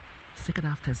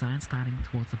Sikadaf Tezayan, starting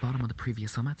towards the bottom of the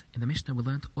previous summit, in the Mishnah we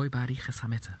learnt Oy Bariches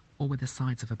Hameta, or with the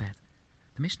sides of a bed.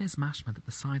 The Mishnah is mashma that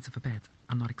the sides of a bed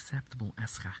are not acceptable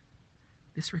as schach.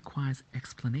 This requires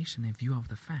explanation in view of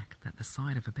the fact that the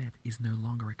side of a bed is no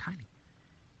longer a kaili,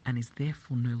 and is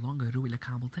therefore no longer Rui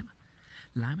Lekabel Tema.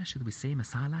 Lama should we say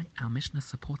Masalai, our Mishnah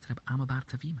supported Reb Amma bar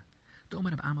Tavima. The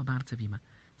Omer Reb Amma bar Tavima,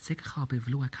 Sekacha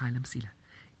bevlua kailam psila.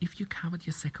 If you covered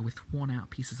your seka with worn out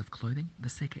pieces of clothing, the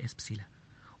seka is psila.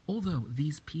 Although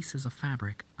these pieces of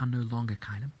fabric are no longer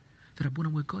kailam, the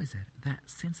Rabbanan were gozer that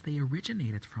since they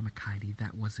originated from a kaili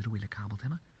that was Rui Lekabel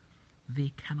Tema, they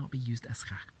cannot be used as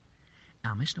chach.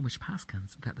 Our Mishnah which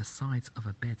paskins that the sides of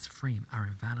a bed's frame are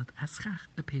invalid as chach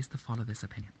appears to follow this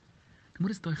opinion. The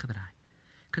Mud is doichadrai.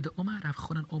 Could the Omar Rav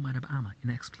Chonan Omar Reb Amma in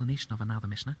the explanation of another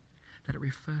Mishnah that it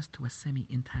refers to a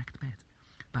semi-intact bed,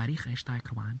 Baricha Ishtai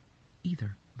Krawan,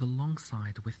 either the long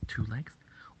side with two legs,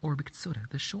 or Biktsura,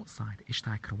 the short side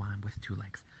Ishtai Krawan with two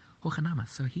legs. Hochanama,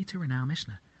 so here in our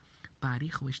Mishnah,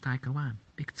 Baricha Ishtai Krawan,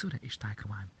 Biktsura Ishtai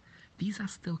Krawan. These are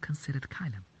still considered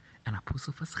kailim, and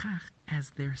apusul faschach as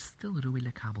they're still Rui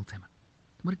Lekabel Tema.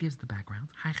 The Mud gives the background.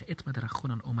 Haiche Itma de Rav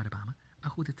Chonan Omar Reb Amma,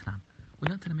 Ahuditran. We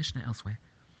learned in the Mishnah elsewhere.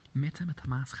 Meta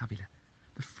metamas chavila.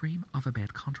 The frame of a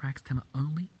bed contracts tema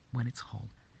only when it's whole.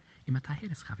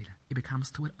 Imataheres chavila. It becomes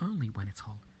to it only when it's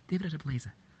whole. Divrei Reb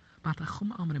Lezer. But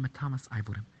achum amre metamas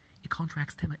ivurim. It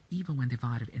contracts tema even when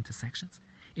divided into sections.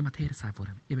 Imateres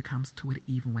ivurim. It becomes to it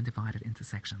even when divided into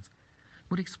sections.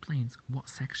 What explains what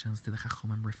sections do the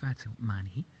Chachomim refer to?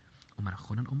 Manhi, Omar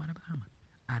Chonan, Omar Reb Amma.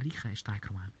 Aricha ishtai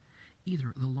krawan.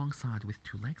 Either the long side with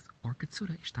two legs or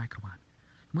Ketsura ishtai krawan.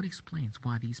 What explains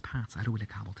why these parts are Rui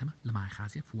Lekabel Tema, Lamai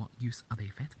Chazia, for what use are they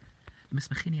fit? The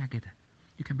Mismachini Ageda.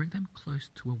 You can bring them close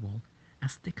to a wall and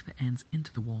stick the ends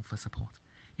into the wall for support.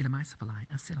 Ilamai Safalai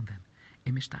and sit on them.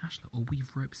 A Mishta Ashla or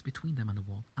weave ropes between them and the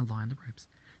wall and lie on the ropes.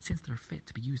 Since they're fit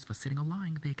to be used for sitting or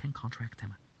lying, they can contract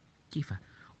Tema. Kifa,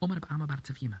 Omar Reb Amma bar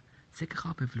Tavima,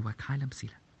 Sekacha bevlua kailam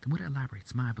psila. The Mura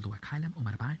elaborates Ma bevlua kailam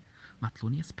Omar Bai,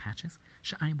 Matlonius patches,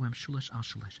 Sha'aim wem shulish al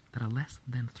shulish, that are less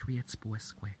than 3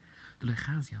 square. The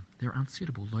Lechazian, they are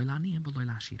unsuitable, loilaniim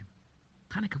beloilashirim.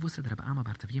 Tanika Vusa de Reb Amma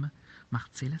bar Tavima,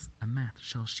 Machtzeles, a mat,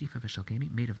 shel shifa v'shel gemi,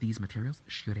 made of these materials,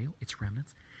 shureo, its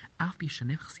remnants, af bi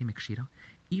shenif chsimik shiro,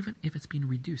 even if it's been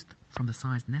reduced from the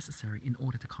size necessary in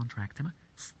order to contract Tema,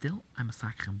 still I'm a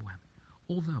sakrim bohem.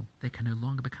 Although they can no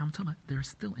longer become Tuma, they are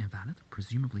still invalid,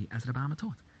 presumably as Reb Amma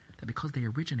taught, that because they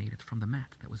originated from the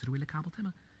mat that was Rui Lekabel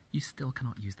Tema, you still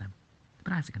cannot use them.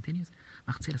 But as it continues,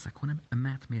 Machzeles Akunim, a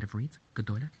mat made of reeds,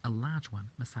 Gedoyle, a large one,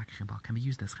 Masakrim Bar, can be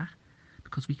used as chach,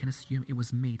 because we can assume it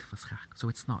was made for schach, so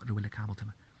it's not Rui Lekabel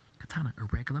Tema. Katana, a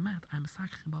regular mat, I'm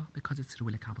Masakrim Bar, because it's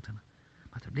Rui Lekabel Tema.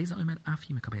 But Rebeza Omer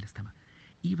Afi Mekabeles Tema.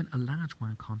 Even a large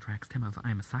one contracts Tema of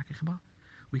I'm Masakrim Bar,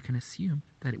 we can assume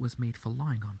that it was made for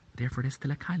lying on, therefore it is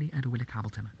still a Kaili and Rui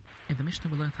Lekabel Tema. In the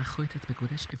Mishnah we learned Achoitet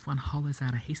Begudesh, if one hollows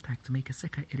out a haystack to make a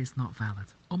sikah, it is not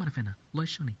valid. Omar Vina,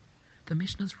 Loishuni. The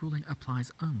Mishnah's ruling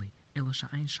applies only in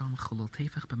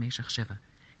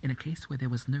a case where there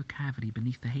was no cavity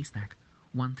beneath the haystack,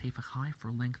 1 tefach high for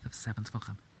a length of 7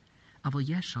 tvachim.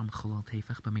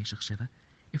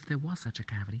 If there was such a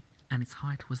cavity, and its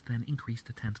height was then increased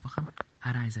to 10 tvachim,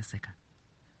 harai ze seka.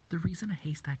 The reason a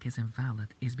haystack is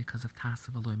invalid is because of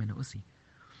tasav aloy menusi.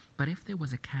 But if there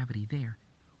was a cavity there,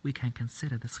 we can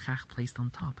consider the schach placed on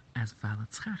top as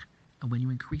valid schach, and when you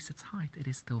increase its height, it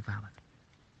is still valid.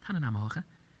 The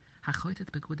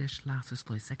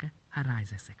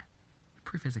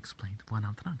proof is explained, one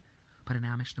antran. But in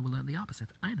our Mishnah we learn the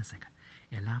opposite, the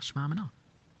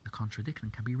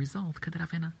contradiction can be resolved,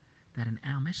 that in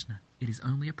our Mishnah it is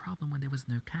only a problem when there was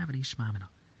no cavity, shmamina.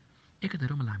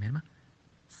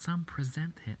 Some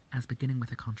present it as beginning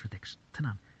with a contradiction.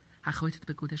 Tanan,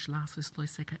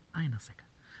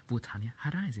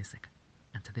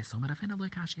 and to this,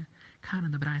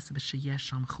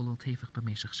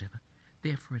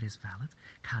 therefore it is valid.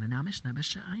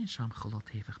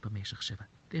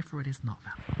 Therefore it is not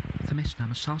valid.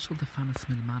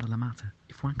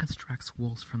 If one constructs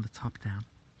walls from the top down,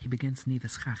 he begins neither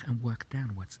schach and work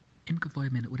downwards. Then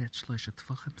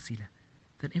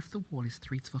if the wall is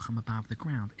 3 tvachim above the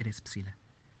ground, it is psila.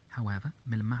 However,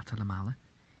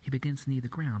 he begins near the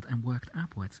ground and worked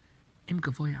upwards,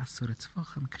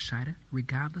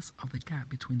 regardless of the gap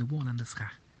between the wall and the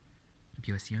schach.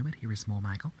 Here is more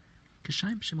Michael. Just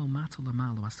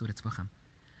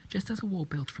as a wall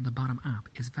built from the bottom up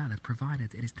is valid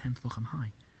provided it is 10 tvachim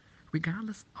high,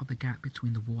 regardless of the gap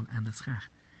between the wall and the schach,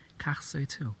 kach so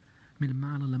too,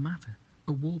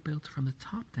 a wall built from the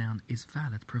top down is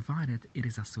valid provided it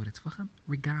is asuret tvachim,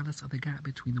 regardless of the gap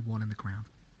between the wall and the ground.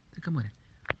 The Gemara.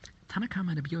 Tanakama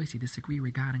and Rabbi Yossi disagree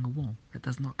regarding a wall that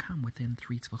does not come within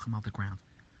 3 tvachim of the ground.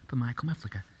 But Ma'akum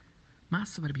Eflika.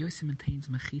 Master Rabbi Yossi maintains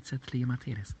mechitza tliya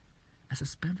materis. A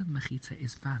suspended mechitza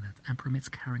is valid and permits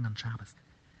carrying on Shabbos.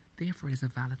 Therefore, it is a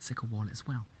valid sikha wall as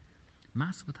well.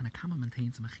 Master Tanakama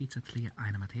maintains mechitza tliya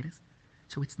aina materis,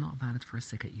 so it's not valid for a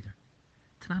sikha either.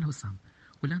 Tanan Hussam,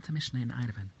 we learned a Mishnah in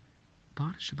Eirevin.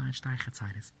 Bar shabayin shtay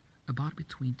chatzaitis, a bar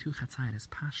between 2 chatzaitis,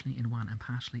 partially in one and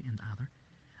partially in the other.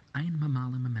 Ein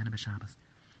mamalim memena b'Shabbos.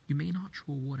 You may not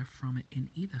draw water from it in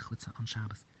either chutzah on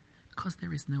Shabbos, because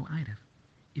there is no eirev.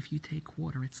 If you take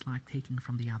water, it's like taking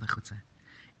from the other chutzah.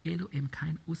 Elu im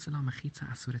kain usala mechitza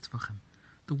asuret tvachim.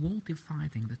 The wall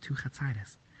dividing the 2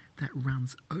 chatzaitis that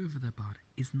runs over the bar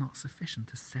is not sufficient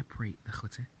to separate the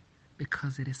chutzah,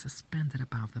 because it is suspended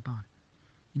above the bar.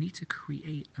 You need to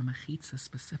create a mechitza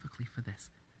specifically for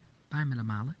this. By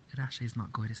milamala, Rashi is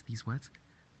not good at these words.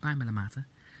 By milamata,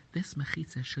 this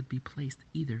mechitza should be placed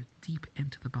either deep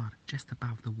into the bar, just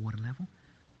above the water level,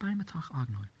 by matach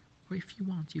agnoi, or if you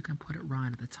want, you can put it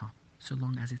right at the top, so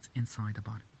long as it's inside the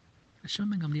bar.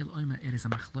 Shimon ben Gamliel omer it is a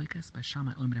machloikas, by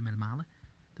Shammai omer milmala,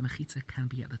 the mechitza can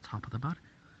be at the top of the bar,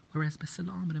 whereas by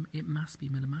Sila omerim it must be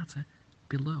milamata,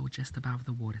 below, just above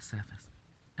the water surface.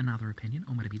 Another opinion,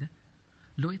 omer Rabida,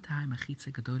 lo yitai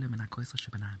mechitza gadola min hakoisel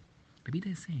shebanayim.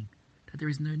 Rabida is saying that there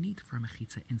is no need for a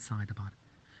mechitza inside the bar,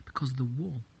 because the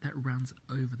wall that runs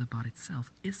over the bar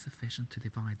itself is sufficient to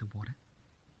divide the water.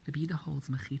 Rabbi Yehuda holds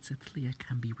mechitza tliya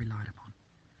can be relied upon.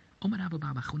 Omar Abu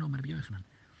Baba Chun Omar Rabbi Yochanan.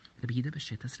 Rabbi Yehuda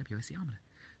b'shittas Rabbi Yossi Amar.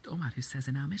 The Omar who says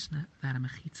in our Mishnah that a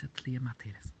mechitza tliya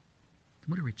materes. The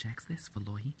Mura rejects this for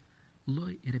lohi.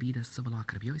 Loi Rabbi Yehuda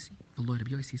suvalak Rabbi Yossi. For loi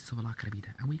Rabbi Yossi suvalak Rabbi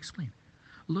Yehuda. And we explain.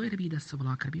 Loi Rabbi Yehuda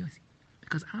suvalak Rabbi Yossi.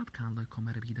 Because ad kan lo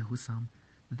koma Rabbi Yehuda husam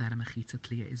that a mechitza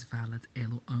tliya is valid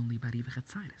elu only bariva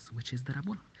chatzaitis, which is the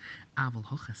Rabbuna. Aval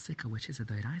hocha sikha, which is a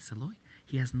doiraisa loy,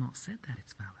 he has not said that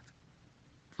it's valid.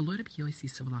 For loy Rabbi Yossi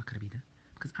sivalak Rabbi Yehuda,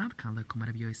 because ad kan lo koma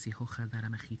Rabbi Yossi hocha that a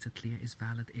mechitza tliya is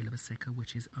valid elu sikha,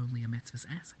 which is only a mitzvah's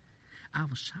es.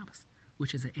 Aval Shabbos,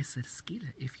 which is a iser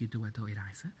skila if you do a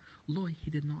doiraisa, loy,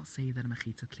 he did not say that a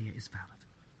mechitza tliya is valid.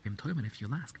 Vim toiman, if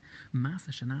you'll ask, masa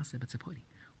shanase betzipori,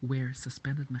 where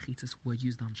suspended mechitzas were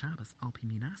used on Shabbos, al pi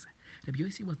minase. Rabbi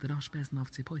Yossi was the Rosh Bezin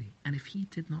of Tzipori, and if he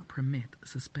did not permit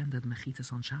suspended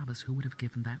mechitzas on Shabbos, who would have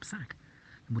given that psak?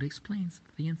 The Mura explains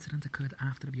that the incident occurred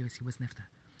after Rabbi Yossi was nifta.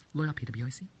 Lo api Rabbi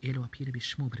Yossi, elo api Rabbi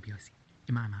Shmuel Rabbi Yossi.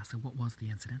 In my master, what was the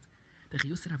incident? The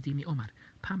Chiyusar Avdimi Omar,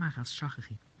 pamachas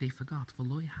shachachi, they forgot,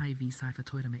 v'loi hai vi saifa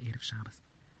Torah me'erev Shabbos.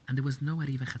 And there was no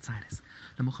ariva chatzaitis.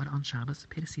 The Mochar on Shabbos,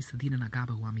 Perisi Sadina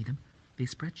Nagaba Huamidim, they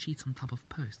spread sheets on top of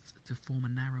posts to form a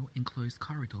narrow, enclosed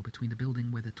corridor between the building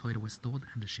where the Torah was stored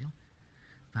and the shil.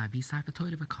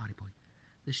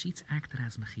 The sheets acted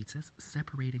as mechitzas,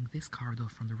 separating this corridor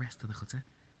from the rest of the chutzah,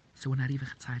 so an ariva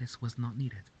chatzaitis was not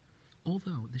needed.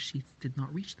 Although the sheets did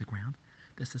not reach the ground,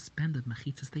 the suspended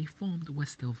mechitzas they formed were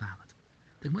still valid.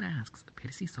 The Gemara asks,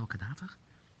 Perisi Sol Kadatach?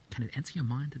 Can it enter your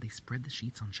mind that they spread the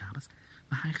sheets on Shabbos?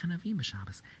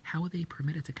 How are they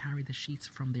permitted to carry the sheets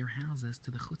from their houses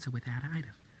to the chutzah without an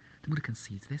eirev? The Mura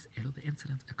concedes this. The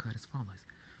incident occurred as follows.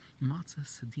 Matzah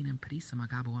Sadinim Perisa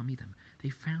Magabu Amidim. They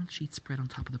found sheets spread on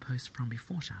top of the post from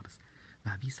before Shabbos.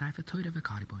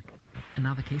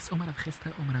 Another case, Omar Rav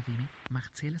Chisda, Omar Avimi,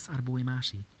 Machzelis Arboi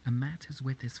Mashi, a mat whose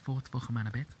width is 4 tvachim and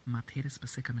a bit, Materis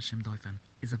Besika Mishim Doifen,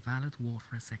 is a valid wall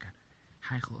for a sikha.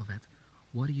 Heichel of it.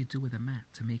 What do you do with a mat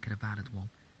to make it a valid wall?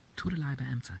 Turelai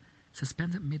be'emta,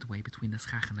 suspend it midway between the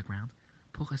schach and the ground,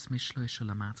 pochas mishloish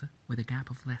lamata, with a gap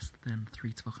of less than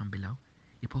 3 tvachim below,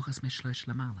 pochas mishloish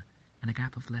lamala, and a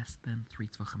gap of less than 3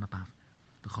 tvachim above.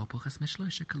 V'chol pochas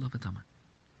mishloish kalovadama.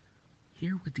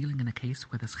 Here we're dealing in a case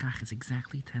where the schach is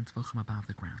exactly 10 tvachim above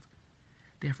the ground.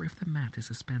 Therefore, if the mat is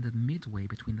suspended midway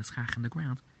between the schach and the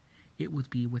ground, it would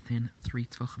be within 3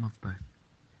 tvachim of both.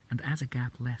 And as a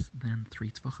gap less than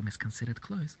 3 tvachim is considered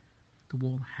close, the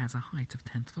wall has a height of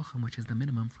 10 tvachim, which is the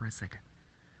minimum for a sikha.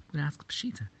 One asks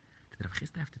Pshita, did Rav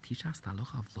Chisda have to teach us the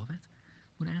halacha of lovet?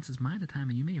 One answers, my the time,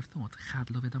 and you may have thought,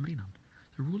 chad lovet amrinon.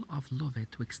 The rule of lovet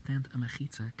to extend a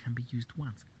mechitza can be used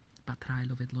once, but try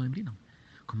lovet lo amrinon.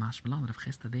 Kumash Malan Rav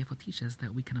Chisda therefore teaches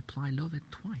that we can apply lovet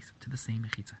twice to the same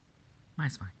mechitza.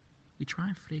 Maisvai, we try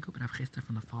and frag up Rav Chisda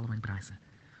from the following brayse.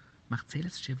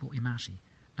 Machzeles shivu imashi,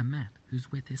 a mat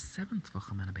whose width is 7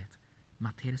 tvachim and a bit,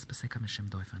 materis besika mishim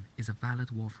doifen, is a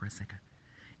valid wall for a sikha.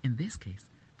 In this case,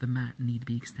 the mat need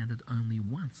be extended only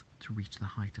once to reach the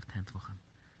height of 10 tvachim.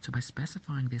 So by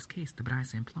specifying this case, the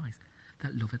brayse implies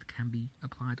that lovet can be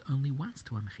applied only once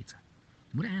to a mechitza.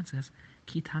 Mura answers,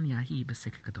 ki tanyahi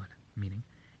besika gadol, meaning,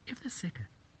 if the sikha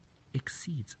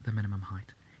exceeds the minimum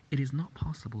height, It is not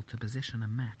possible to position a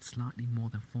mat slightly more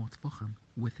than 4 tefachim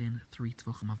within 3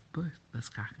 tefachim of both the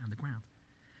schach and the ground.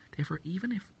 Therefore,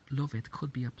 even if lovit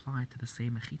could be applied to the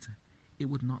same mechitza, it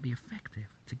would not be effective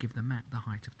to give the mat the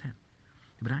height of 10.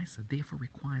 The Braisa therefore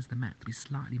requires the mat to be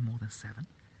slightly more than 7,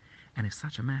 and if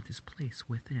such a mat is placed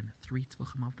within 3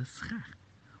 tefachim of the schach,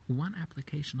 one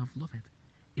application of lovit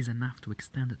is enough to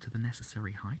extend it to the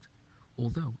necessary height.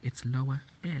 Although its lower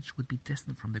edge would be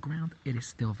distant from the ground, it is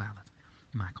still valid.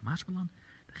 Michael Mashbalon,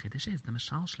 the Chiddush is the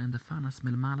Mashalshel and the Fanas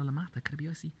Milmala Lamata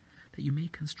Kribiosi, that you may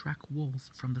construct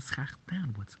walls from the schach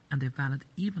downwards, and they're valid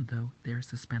even though they are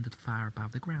suspended far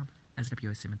above the ground, as Rabbi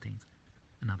Yossi maintains.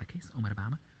 Another case, Omer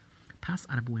Abama, Pas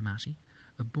Arabui Mashi,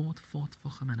 a board 4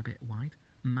 tefachim and a bit wide,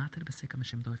 Mater Besika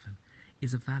Mishim Doifen,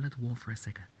 is a valid wall for a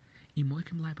Sika.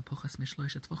 Imoikim Lai Bapuchas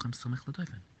Mishloisha Tvachim Sumich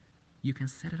Ladoifen. You can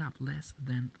set it up less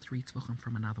than 3 tvachim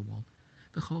from another wall.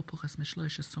 V'chol Puchas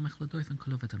Mishloisha Sumich Ladoifen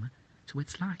Kolovidama. To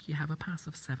its like, you have a pass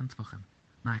of 7 tvachim.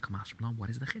 Ma'akom Ashbalon, what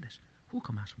is the Chiddush?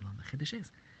 Hukom Ashbalon, the Chiddush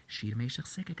is Shir Meishach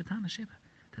Sika Katana Shiva,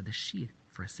 that the Shir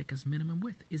for a Sika's minimum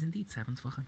width is indeed 7 tvachim.